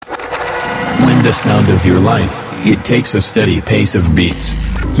find the sound of your life, it takes a steady pace of beats,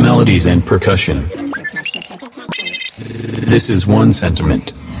 melodies and percussion. This is one sentiment.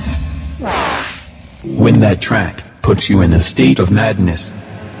 When that track puts you in a state of madness.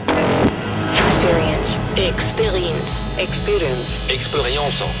 Experience. Experience. Experience.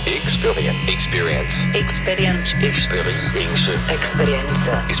 Experience. Experience. Experience. Experience. Experience.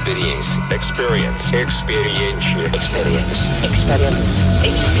 Experience. Experience. Experience. Experience. Experience.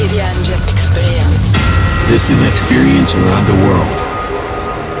 Experience. Experience. This is experience around the world.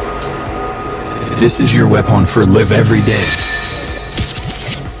 This is your weapon for live every day.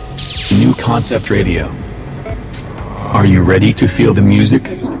 New Concept Radio. Are you ready to feel the music?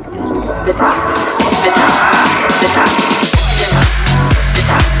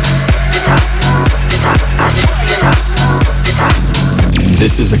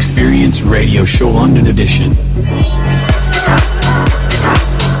 This is Experience Radio Show London Edition.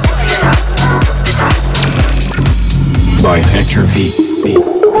 By Hector V.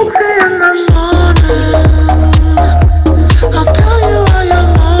 I'll tell you why you're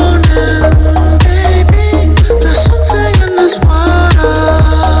mourning, baby. There's something in this water,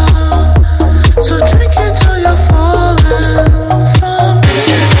 so drink it till you're falling from me.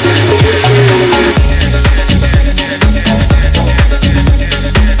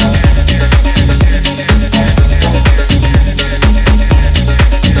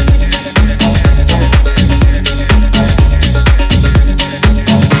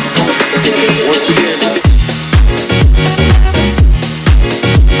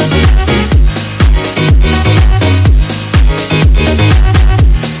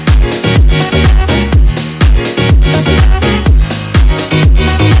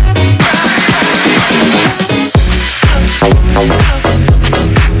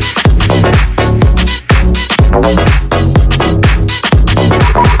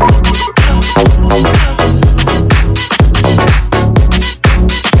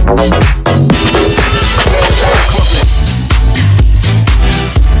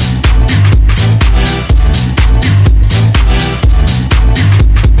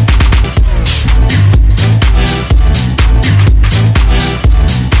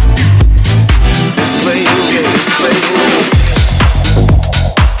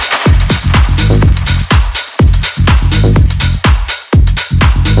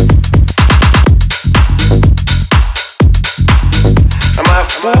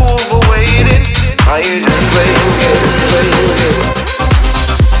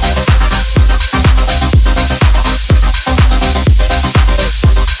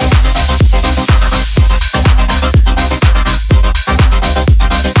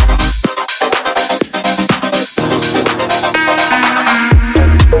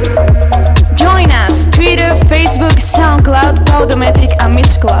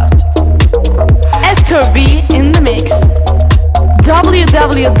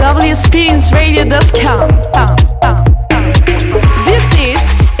 www.experienceradio.com. This is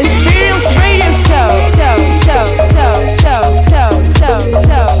Experience Radio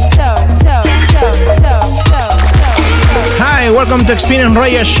Hi, welcome to Experience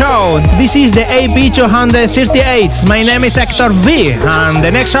Radio Show. This is the Ep238. My name is Hector V, and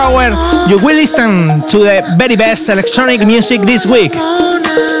the next hour you will listen to the very best electronic music this week.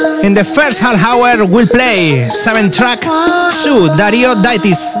 In the first half hour, we'll play 7-track Su, Dario,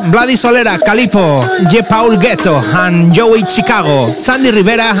 Vladi, Solera, Calippo, Getto, and Joey Chicago, Sandy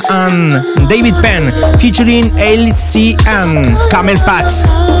Rivera, and David Penn, featuring LC and CamelPhat.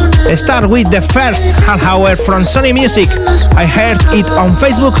 Start with the first half hour from Sony Music. I heard it on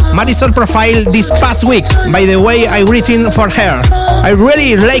Facebook Marisol profile this past week. By the way, I written for her. I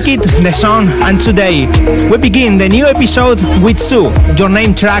really like it, the song, and today we begin the new episode with Su, your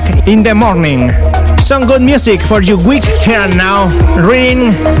name track, In the Morning. Some good music for your week here and now.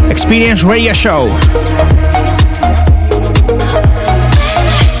 Reading Experience Radio Show.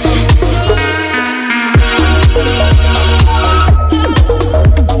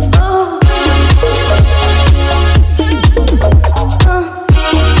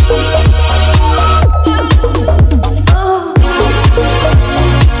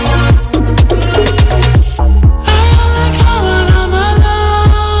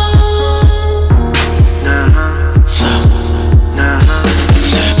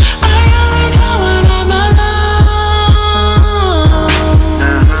 I only come when I'm alone.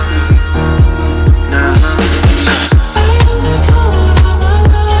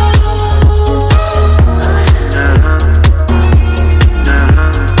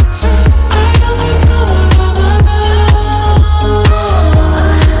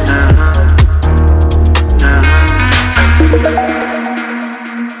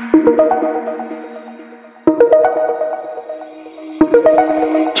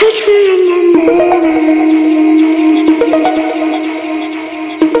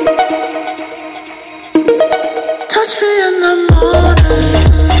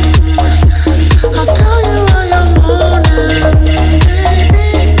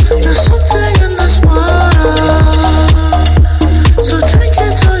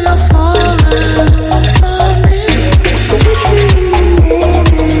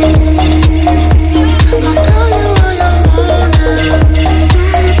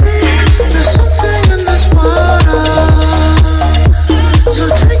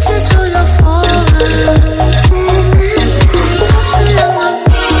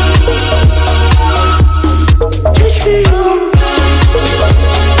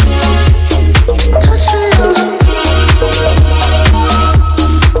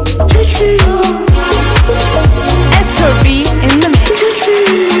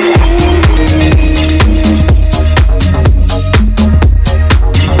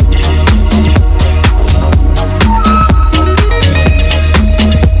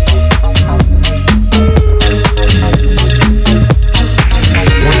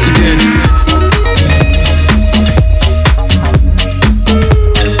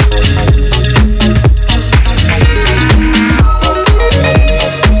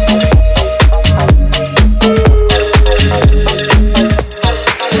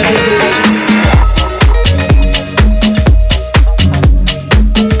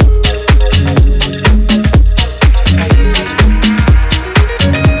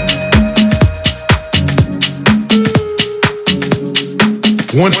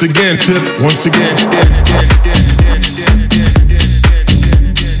 Once again, tip, once again.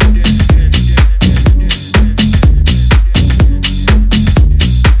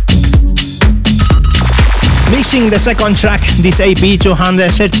 Mixing the second track, this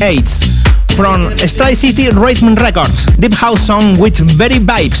Ep238 from Stray City Rhythm Records, deep house song with very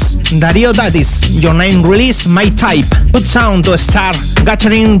vibes. Dario, that is your name release, my type. Good sound to start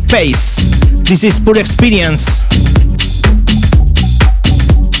gathering pace. This is pure experience.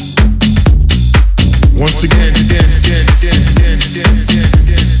 Once again,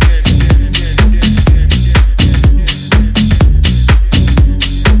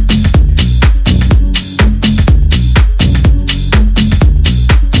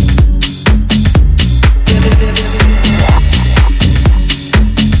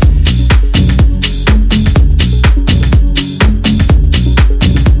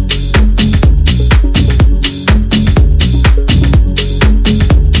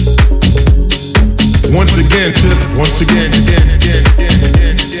 once again,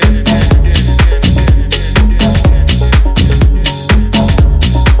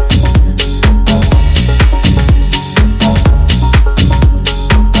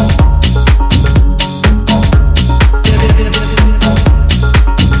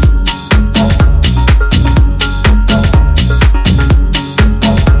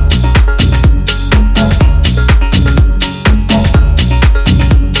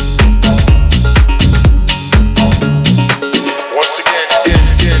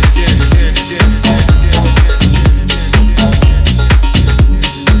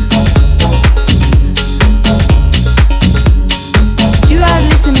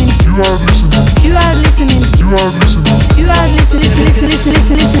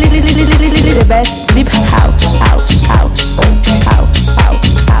 the best deep house. Deep house.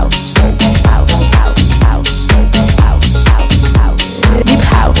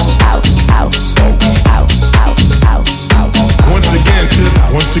 Once again,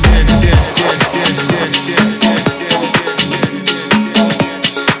 tip, once again.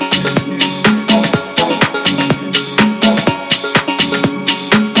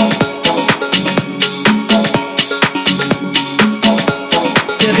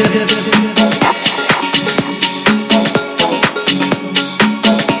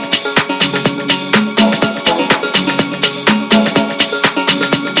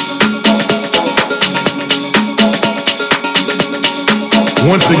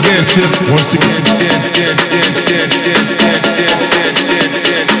 Once again, tip, once again.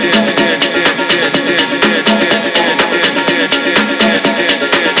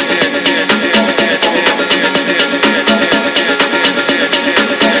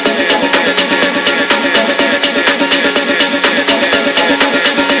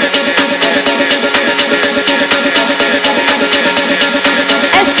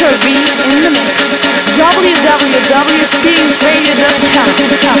 Hector B in the mix.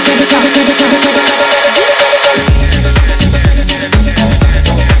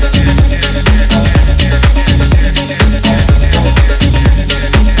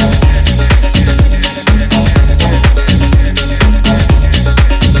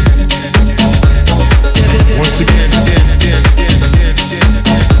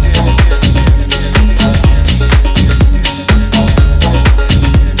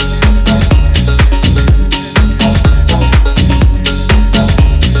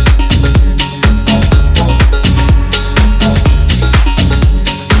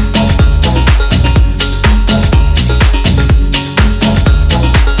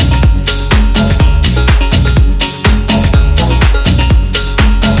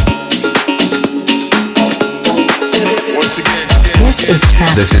 This is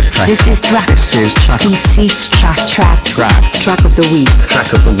track. This is track. This is track. This is track. Track of the week.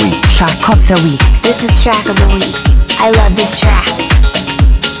 Track of the week. Track of the week. This is track of the week. I love this track.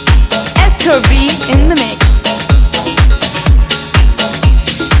 Hector B in the mix.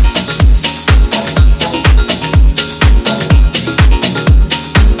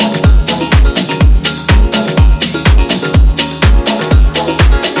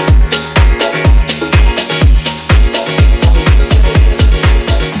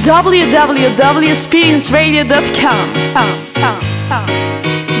 www.experienceradio.com.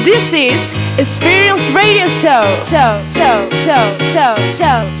 This is Experience Radio Show.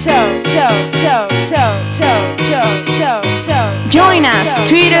 Join us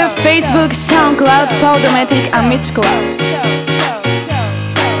Twitter, Facebook, SoundCloud, Podomatic and Mixcloud.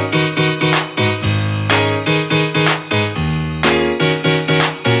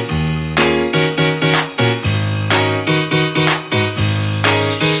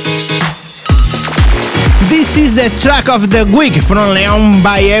 This is the track of the week from Leon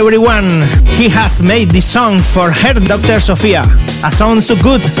by everyone. He has made this song for her daughter Sofia. A song so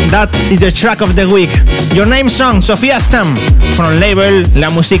good, that is the track of the week. Your name song, Sofia Stam, from label La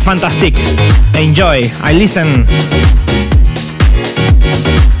Musique Fantastique. Enjoy, I listen.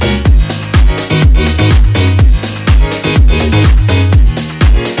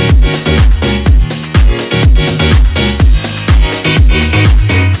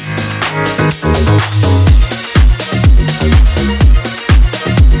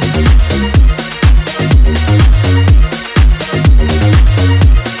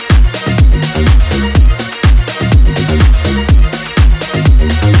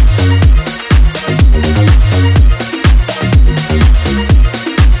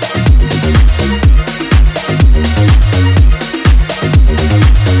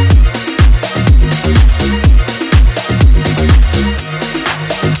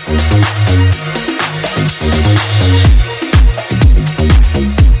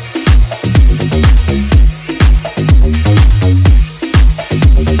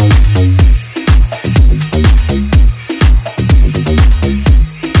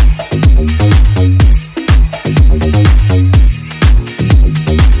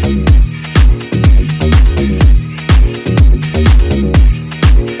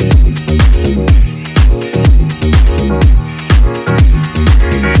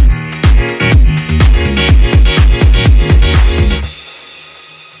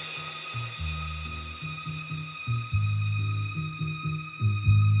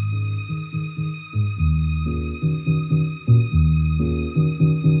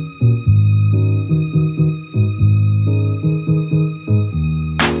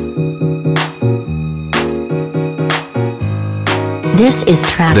 This is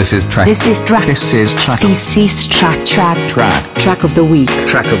track. This is track. This is track. This is track. This is track. Track of the week.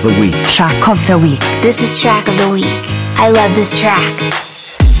 Track of the week. Track of the week. This is track of the week. I love this track.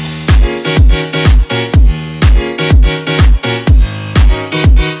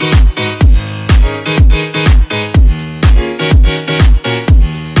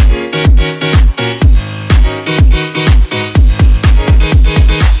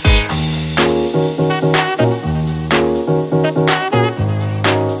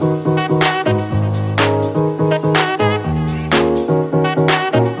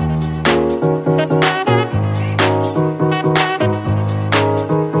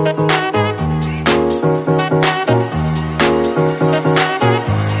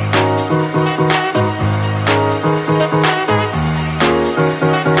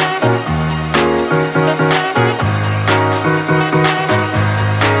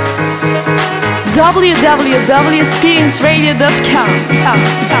 www.experienceradio.com.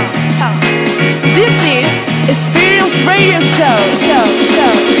 This is Experience Radio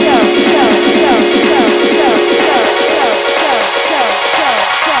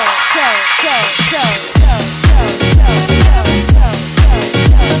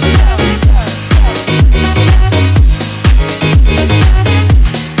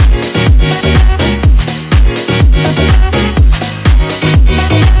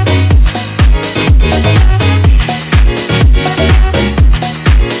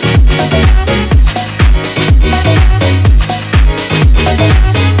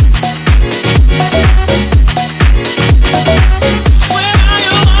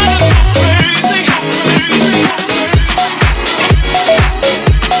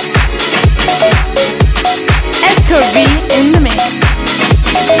Hector V in the mix.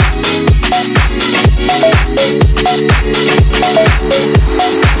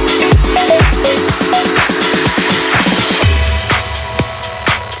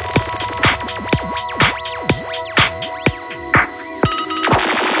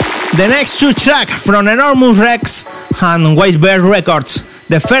 The next two tracks from Enormous Rex and Whitebeard Records.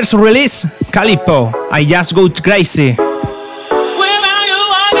 The first release, Calippo, I Just Go Crazy.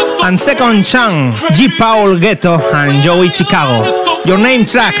 And second Chang, G. Paul Getto and Joey Chicago. Your name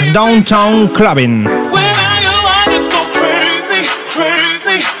track, Downtown Clubbin.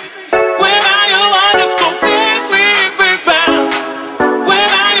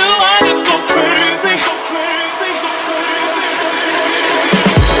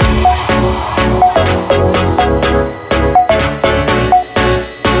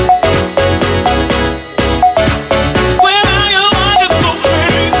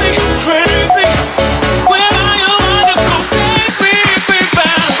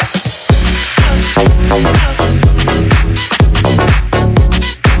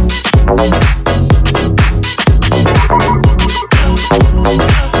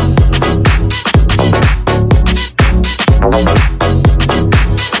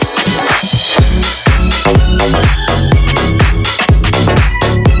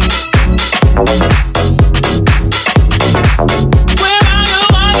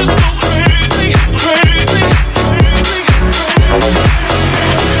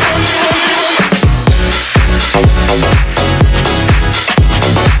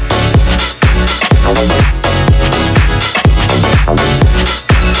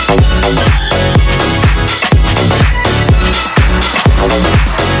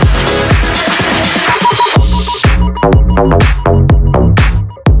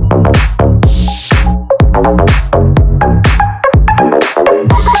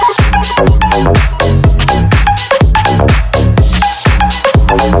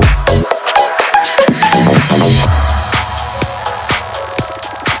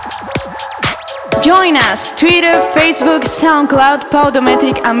 Join us, Twitter, Facebook, SoundCloud,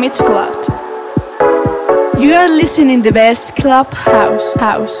 Podomatic and Mixcloud. You are listening the best club house,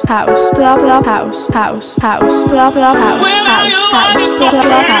 club house, club house, house, club house,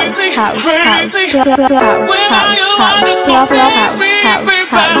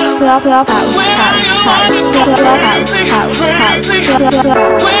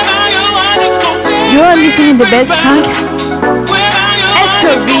 You are listening the best punk.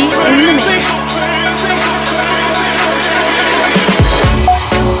 Hector V in the mix.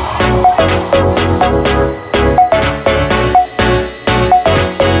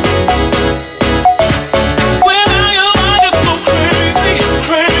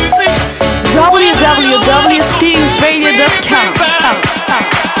 www.experienceradio.com.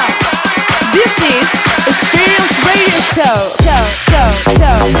 This is Experience Radio Show.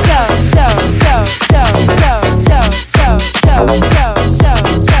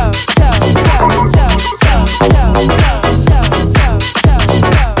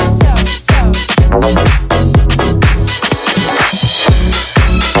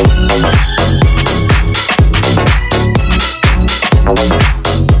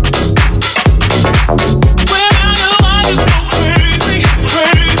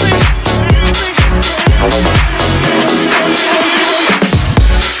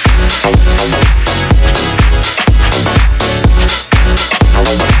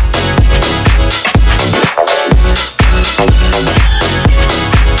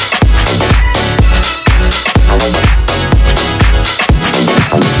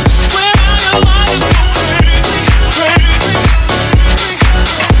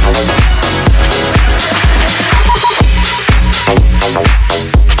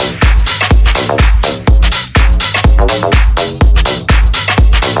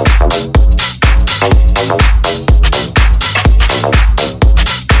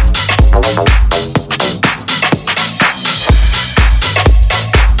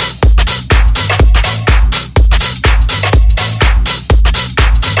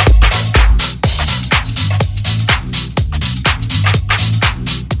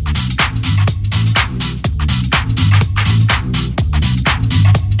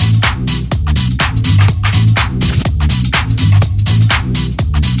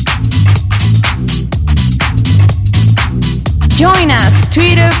 Join us,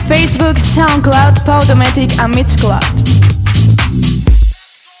 Twitter, Facebook, SoundCloud, Podomatic and Mixcloud.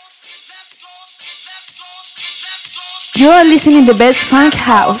 You are listening to the best funk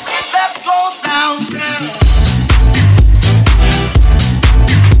house.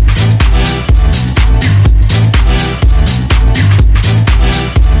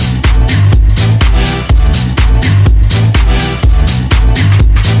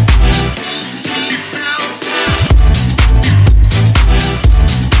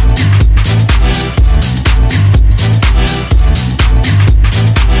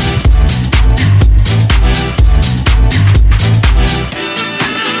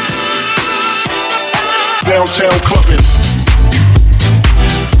 Downtown Clubbin.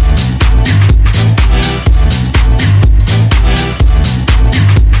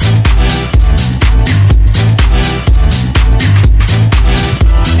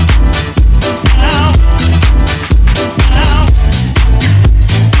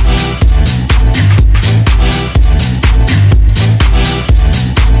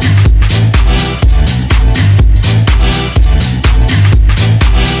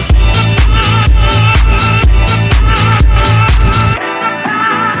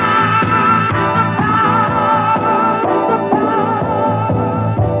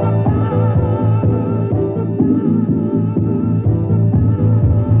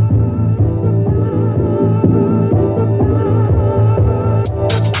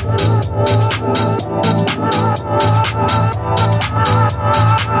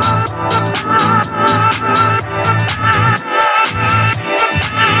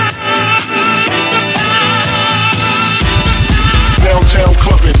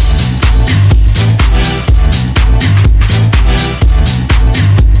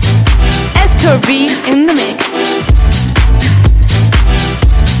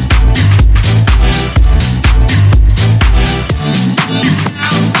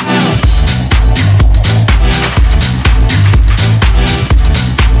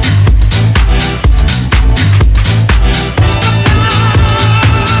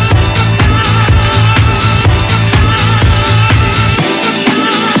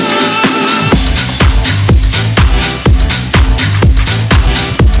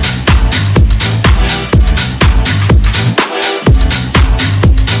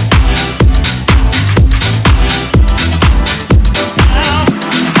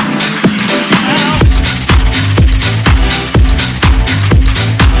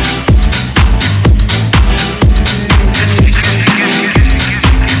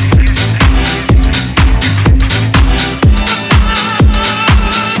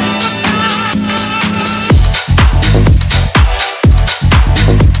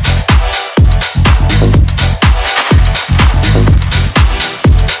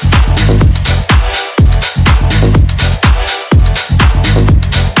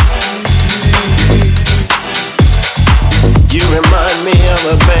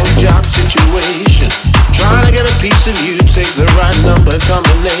 piece of you, take the right number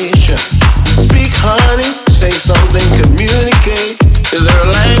combination. Speak, honey, say something, communicate. Is there a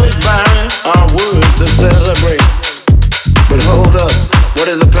language barrier? Our words to celebrate. But hold up, what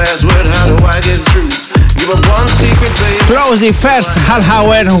is the password? How do I get through? Give up one secret, baby. Close the first half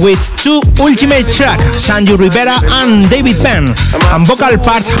hour with two ultimate tracks, Rivera and David Penn, and vocal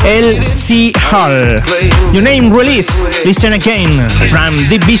part L.C. Hall. Your name release, Listen Again, from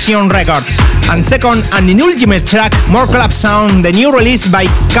deepvisionz Records. And second, and an ultimate track, more club sound, the new release by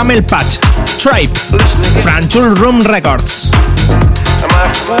CamelPhat, Tribe, from toolrrom Records. Am I a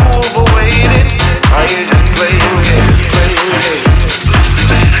fool for waiting? Are you just playing games,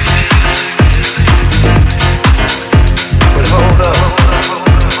 But hold up.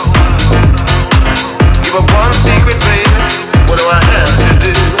 Give up one secret, baby. What do I have to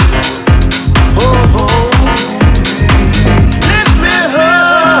do? Oh, oh. Lift me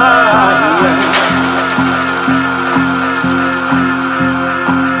high.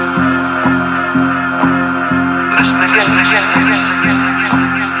 Listen again.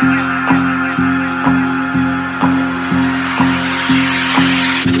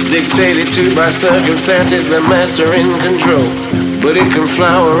 Dictated to by circumstances, the master in control. But it can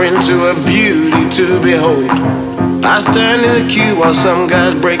flower into a beauty to behold. I stand in the queue while some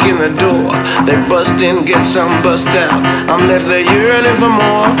guys break in the door. They bust in, get some, bust out. I'm left there yearning for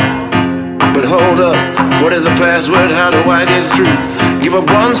more. But hold up, what is the password? How do I get through? Give up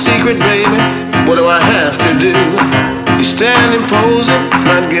one secret, baby. What do I have to do? You standing posing,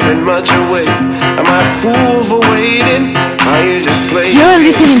 not giving much away. Am I a fool for waiting? Are you just playing? You're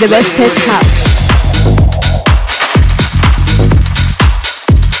listening to the best tech house.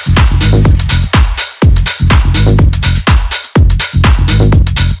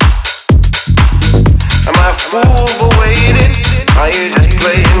 Am I a fool for waiting? Are you just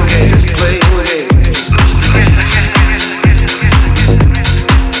playing games?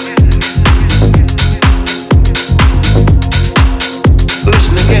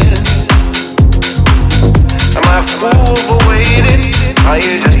 Listen again. Am I a fool for waiting? Are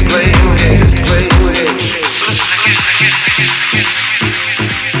you just playing games?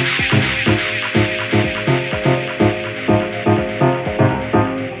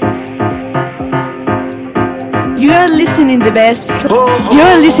 You're listening the best.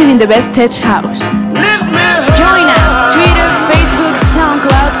 You're listening the best tech house. Join us: Twitter, Facebook,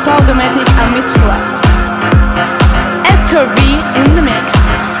 SoundCloud, Podomatic, and Mixcloud. Hector V in the mix.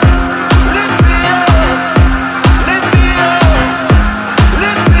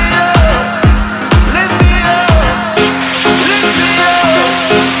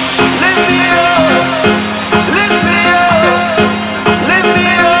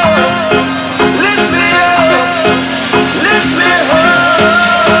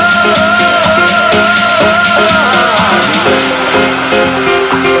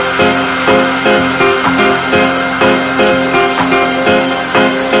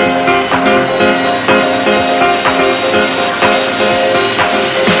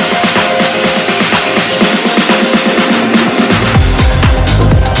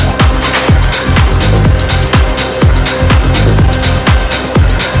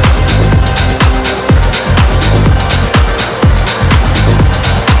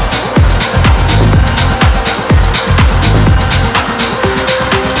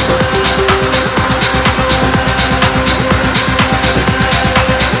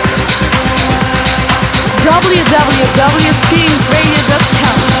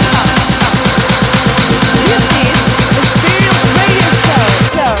 www.experienzradio.com. This is Experience Radio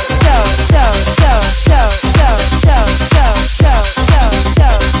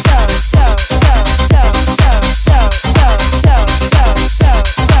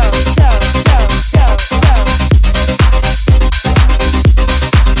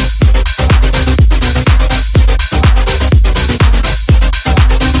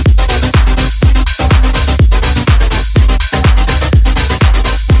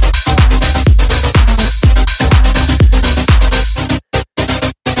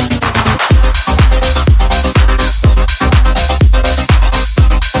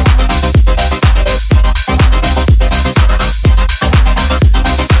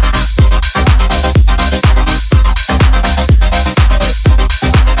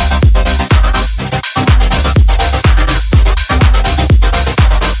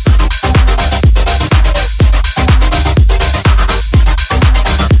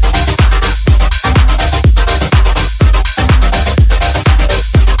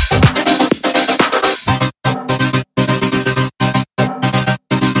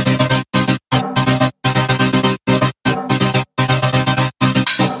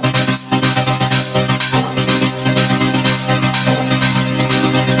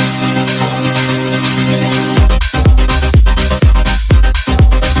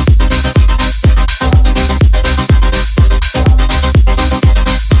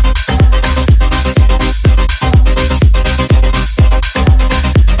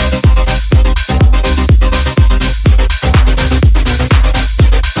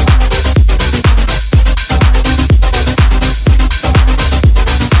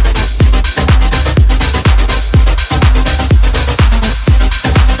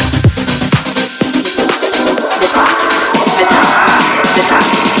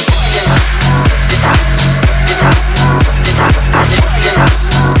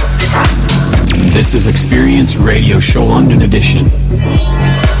This is Experience Radio Show London edition.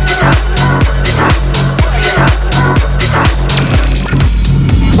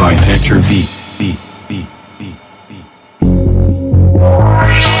 By Hector V.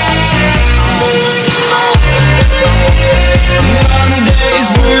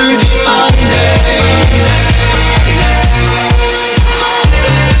 Mondays, Moody Mondays.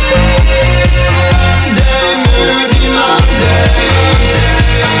 Monday, Moody Monday.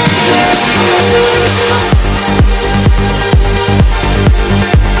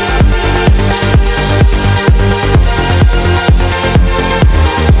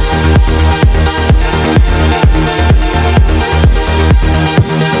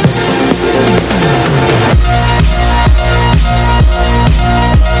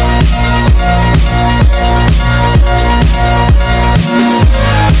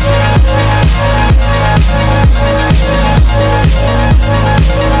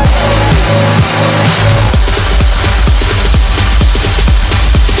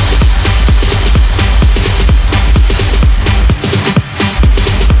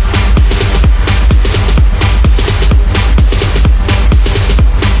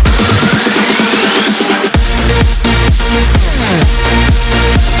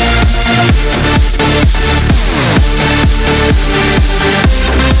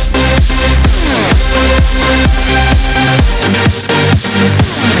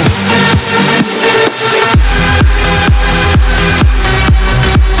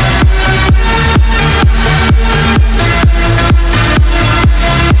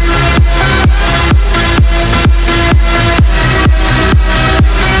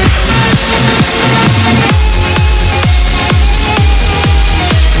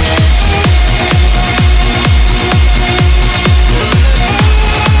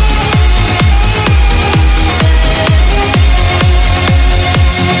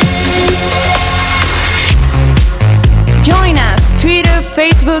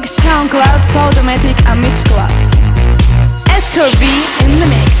 Facebook, SoundCloud, Podomatic and Mixcloud. Hector V in the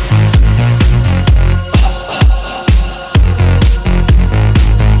mix.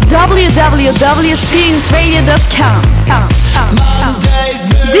 www.experienceradio.com.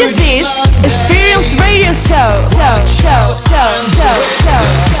 This is Experience Radio Show.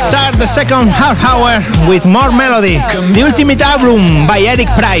 Start the second half hour with more melody. The ultimate album by Eric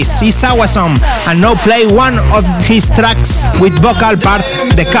Prydz is awesome, and now play one of his tracks with vocal part,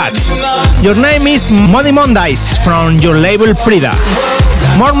 The Cuts. Your name is Moody Mondays from your label Pryda.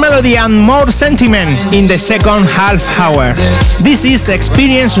 More melody and more sentiment in the second half hour. This is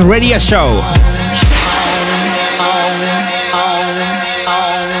Experience Radio Show.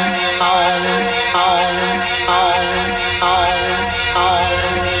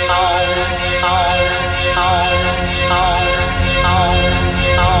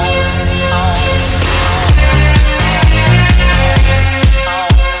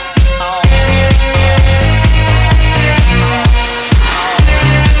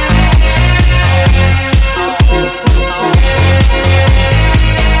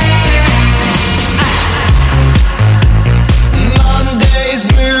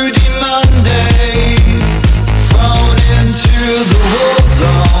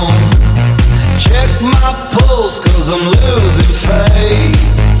 Cause I'm losing faith.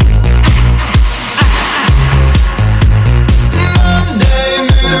 Monday,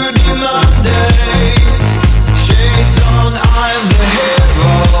 Moody Mondays. Shades on, I'm the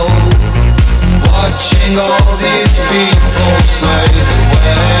hero. Watching all these people slide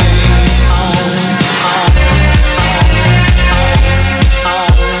away.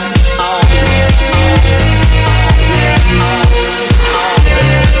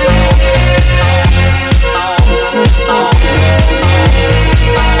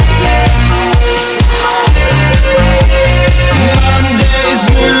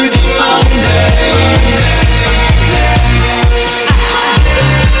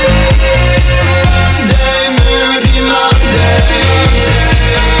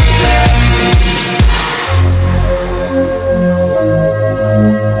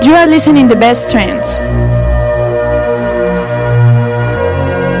 You are listening the best trends.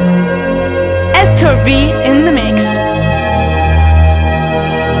 Hector V in the mix.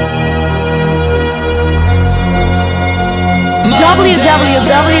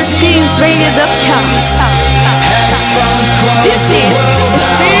 www.experienceradio.com. This is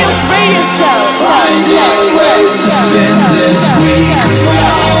Experience Radio Show. Finding ways to spend this week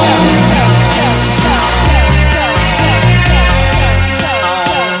alone.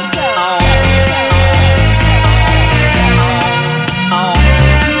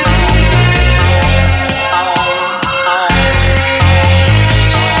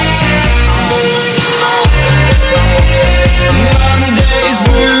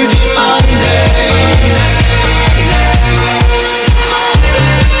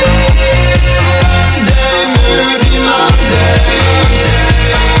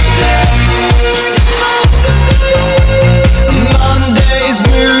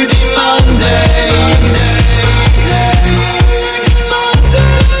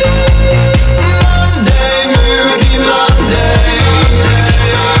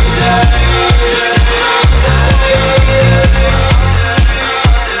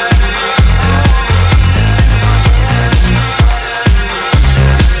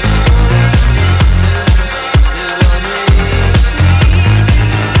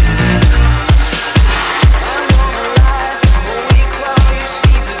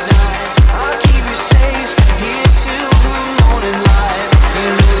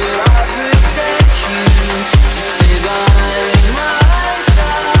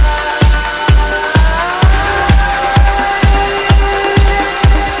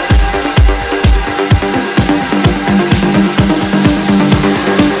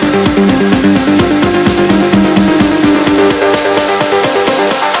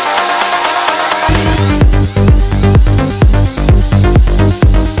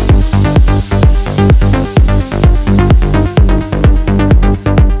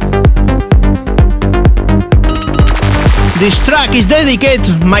 This track is dedicated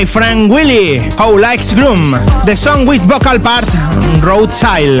to my friend Willie, who likes Grum, the song with vocal part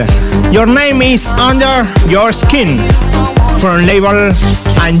Rothchild. Your name is Under Your Skin, from label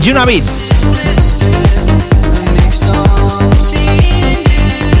Anjunabeats.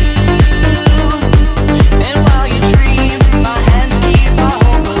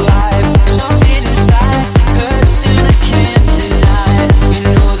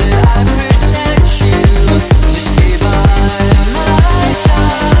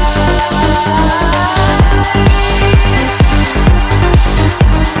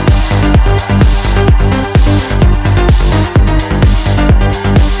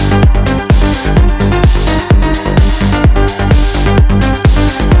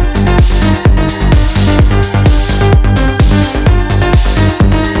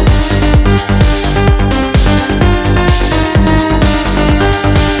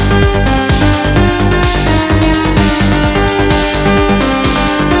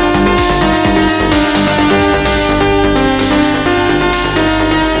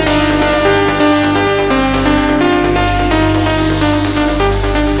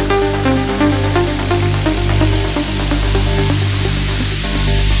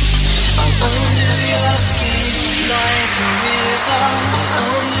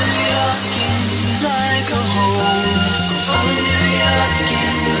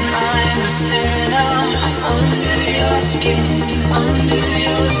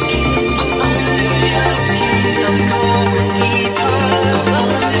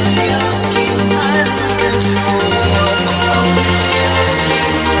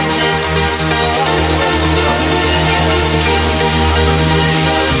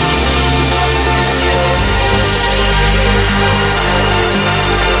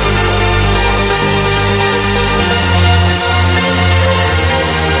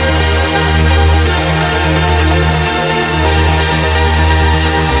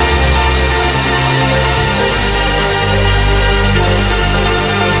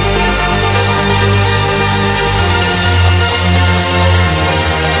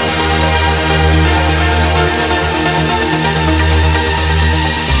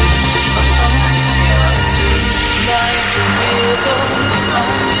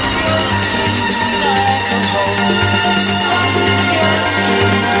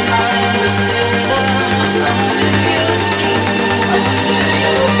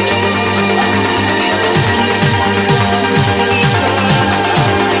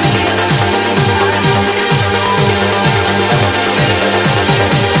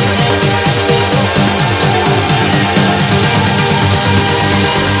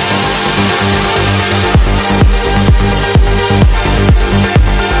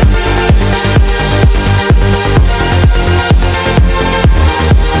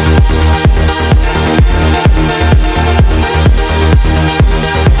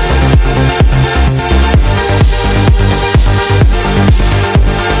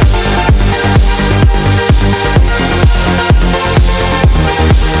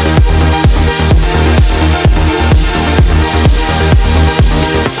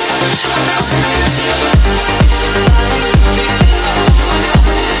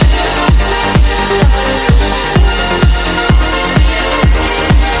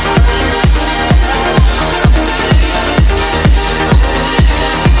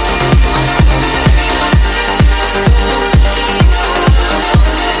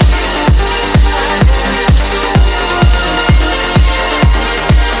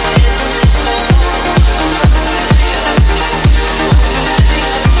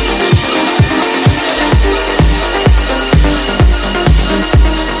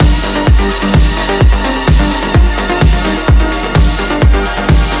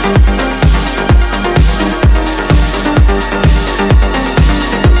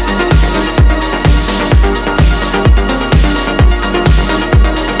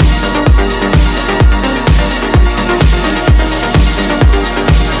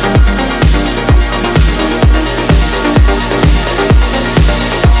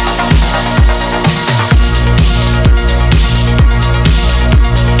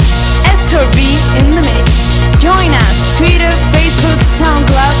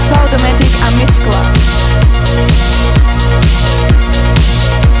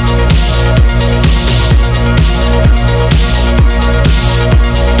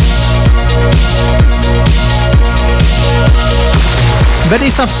 Very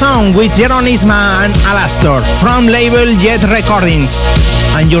soft song with Jerome, Isma-Ae and Alastor from label Jet Recordings.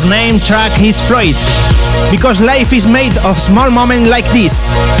 And your name track is Floyd. Because life is made of small moments like this.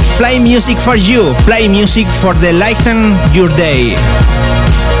 Play music for you, play music for the lighten your day.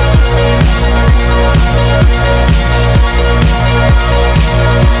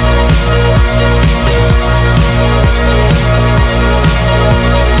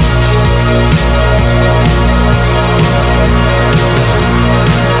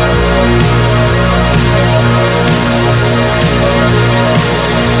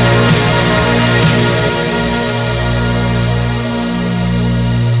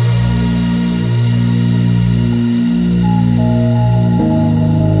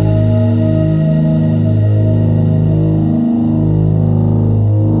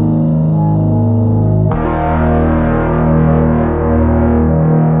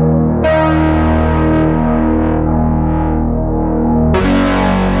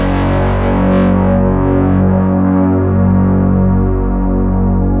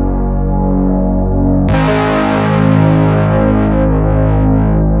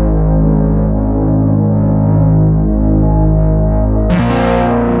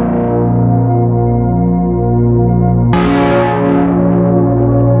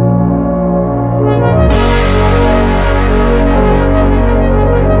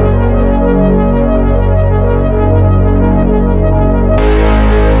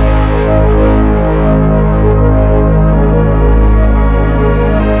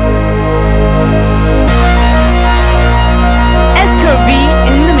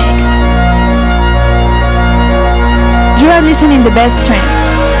 in the best trends.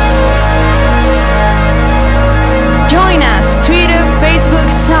 Join us Twitter, Facebook,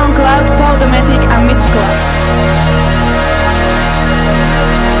 SoundCloud, Podomatic and Mixcloud.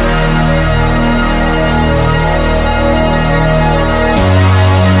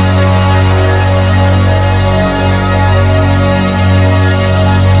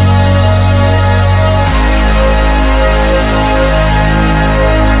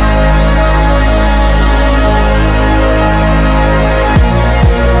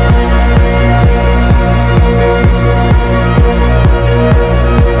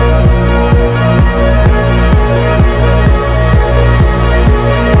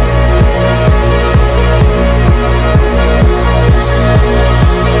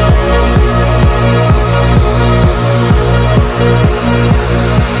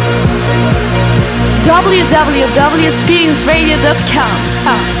 www.experienceradio.com.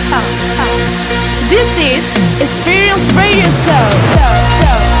 This is Experience Radio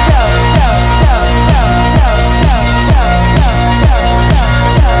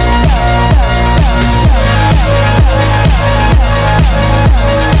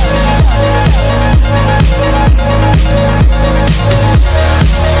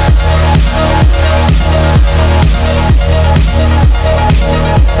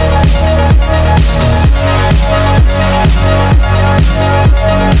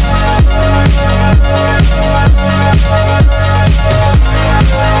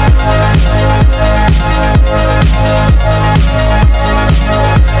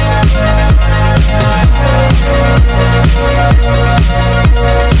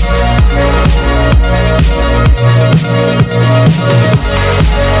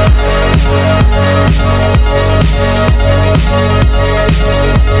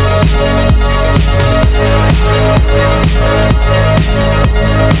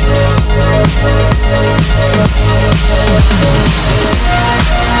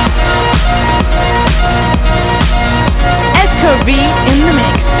Hector V in the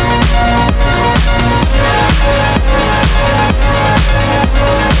mix.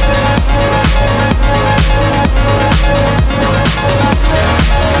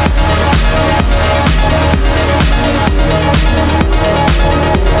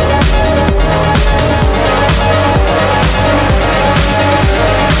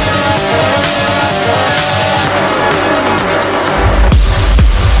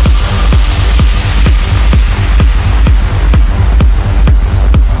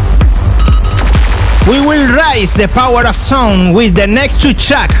 We will raise the power of sound with the next two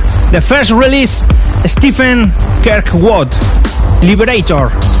tracks. The first release, Stephen Kirkwood, Liberator,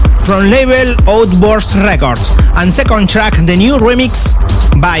 from label OUTBURST Records, and second track, the new remix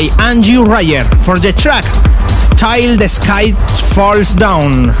by anjunabeats for the track Till the Sky Falls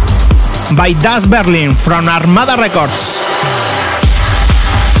Down by Das Berlin from Armada Records.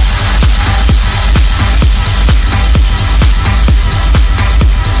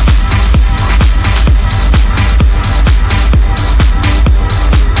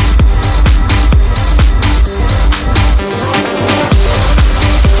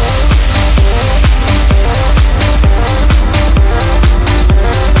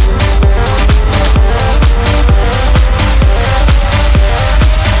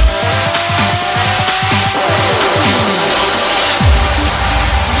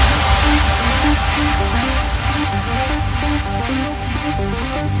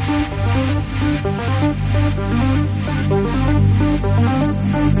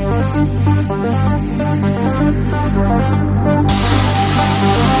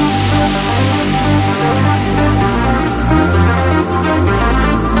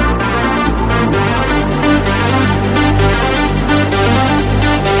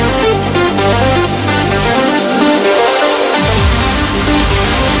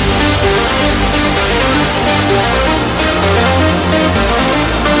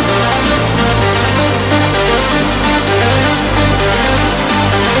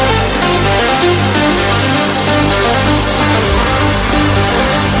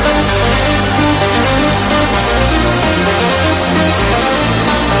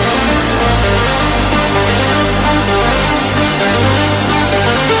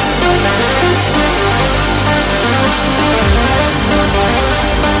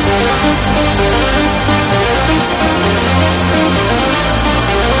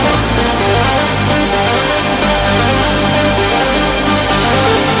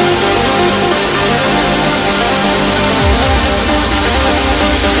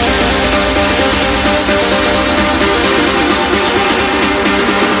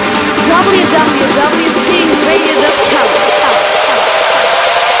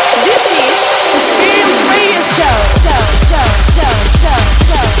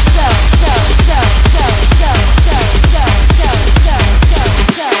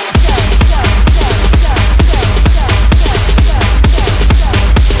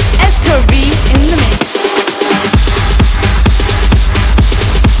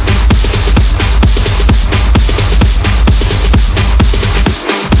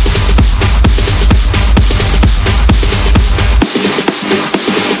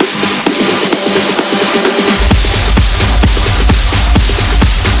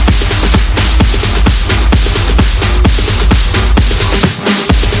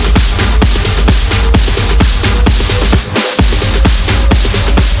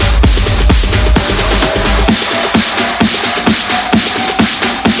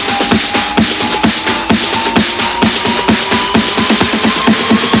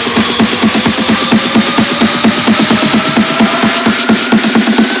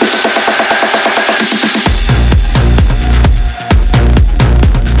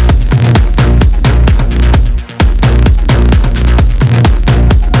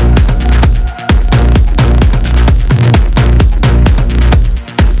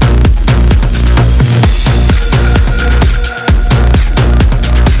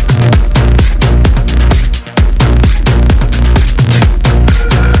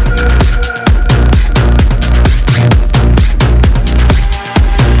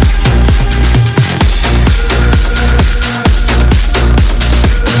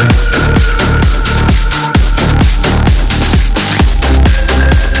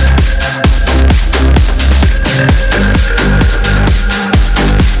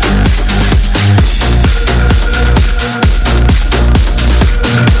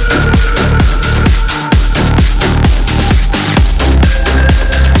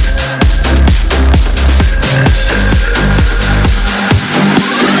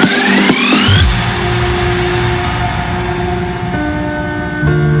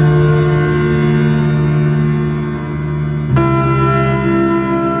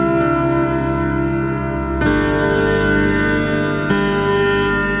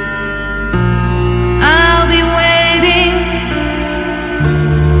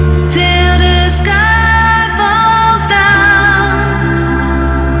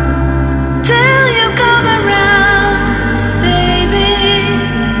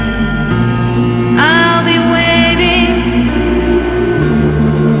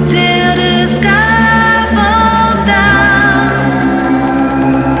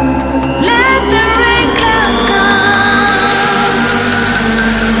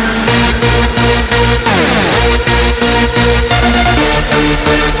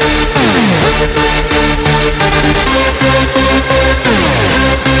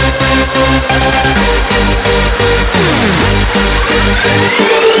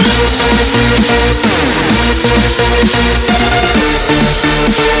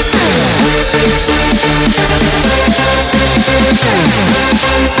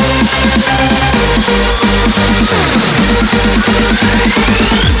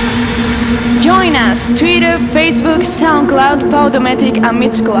 Podomatic and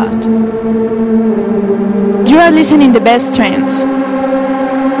Mixcloud. You are listening the best trance.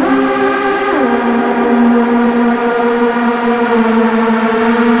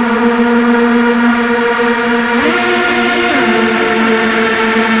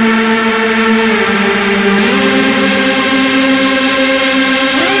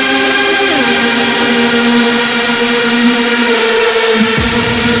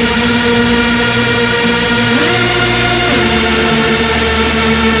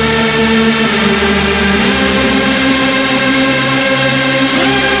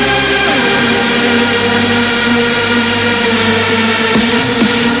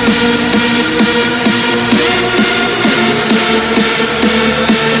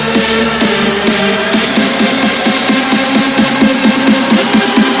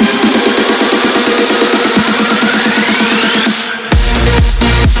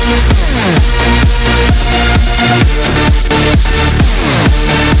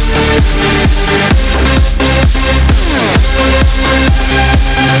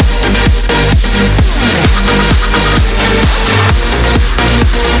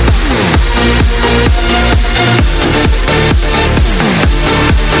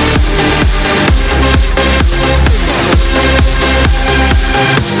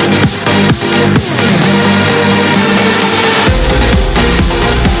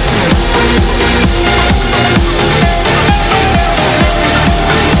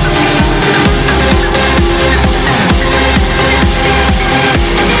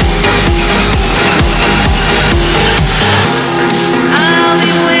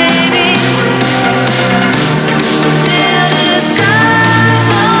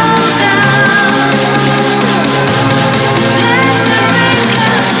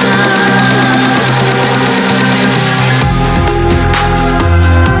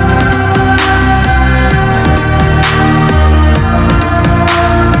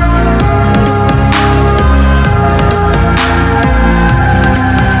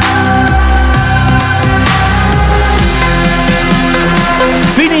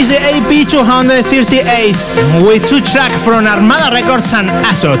 Ep238 with two tracks from Armada Records and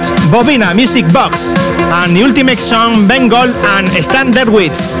Asot, Bobina Music Box, and the ultimate song Bengal and Standard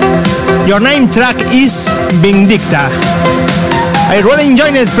Wits. Your name track is Vindicta. I really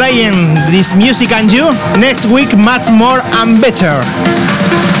enjoyed playing this music and you. Next week much more and better.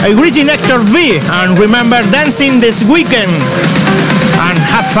 I greet you Hector V and remember dancing this weekend and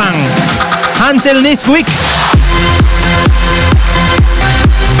have fun. Until next week.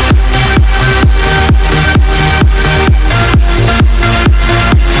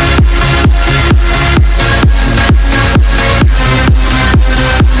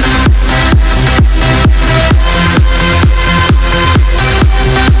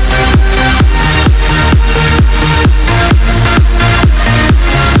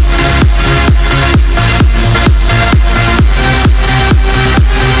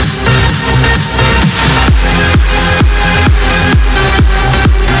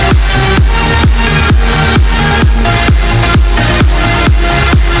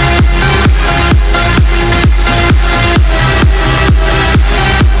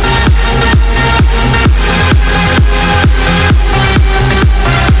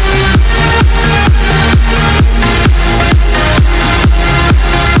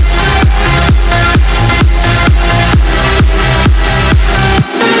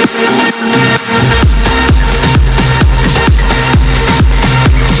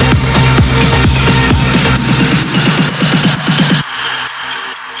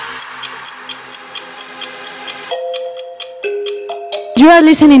 You are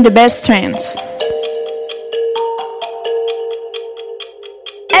listening the best trance.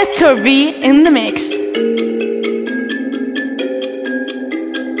 Hector V in the mix.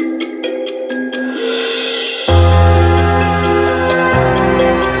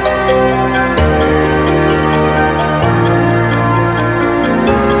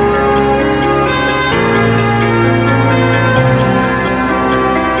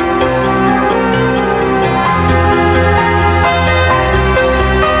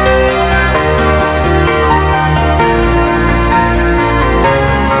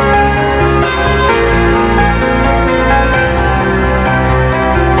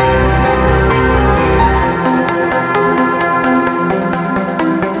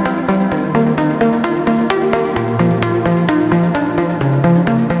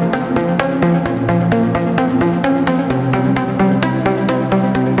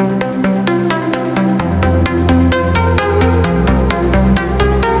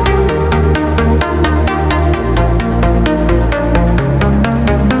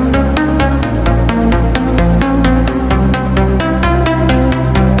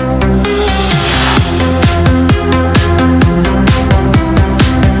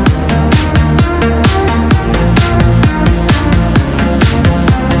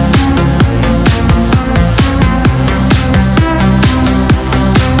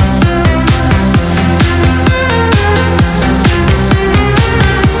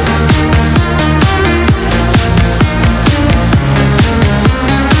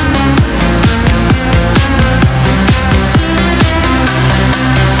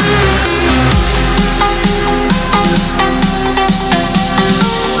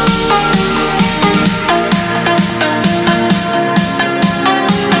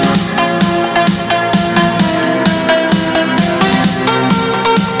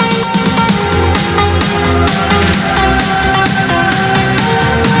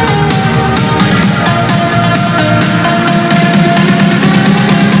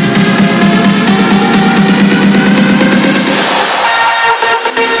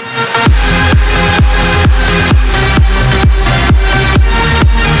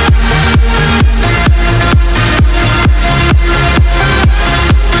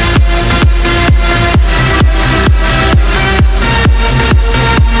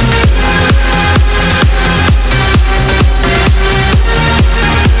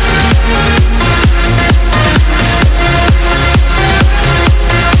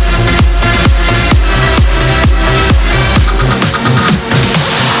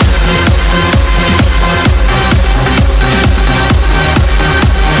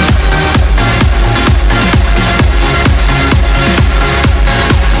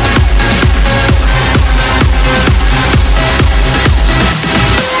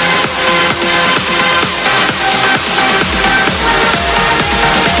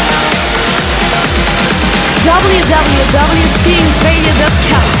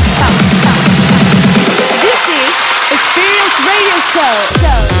 experience.radio.com. This is Experience Radio Show.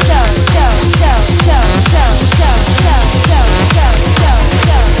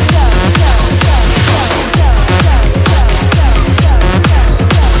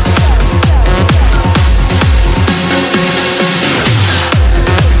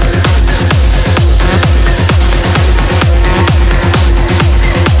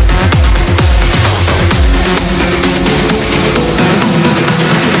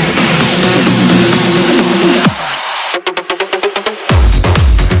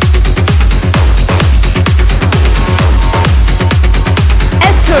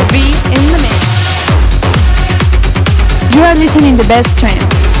 You are listening to the best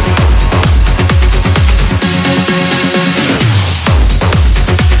trance.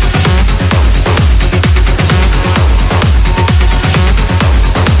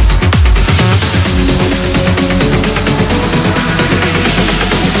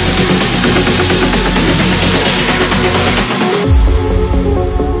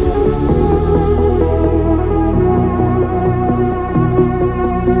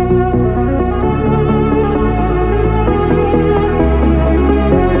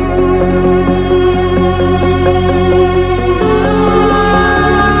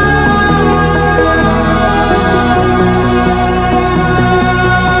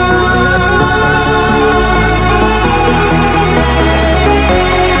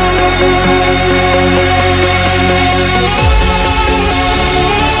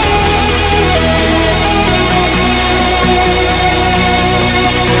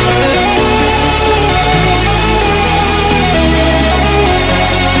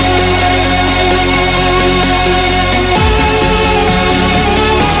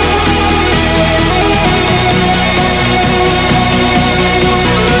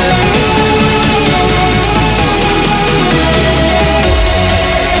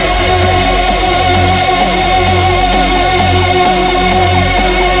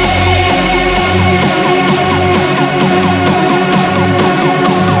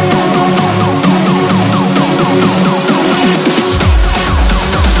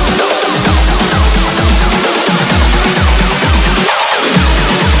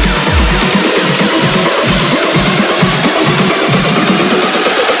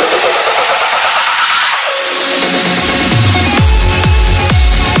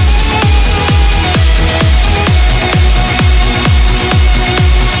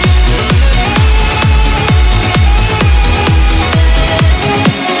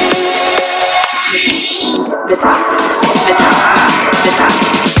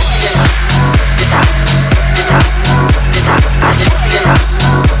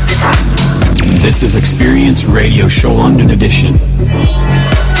 This is Experience Radio Show London Edition.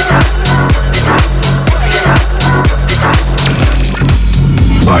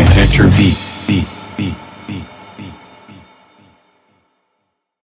 By Hector V.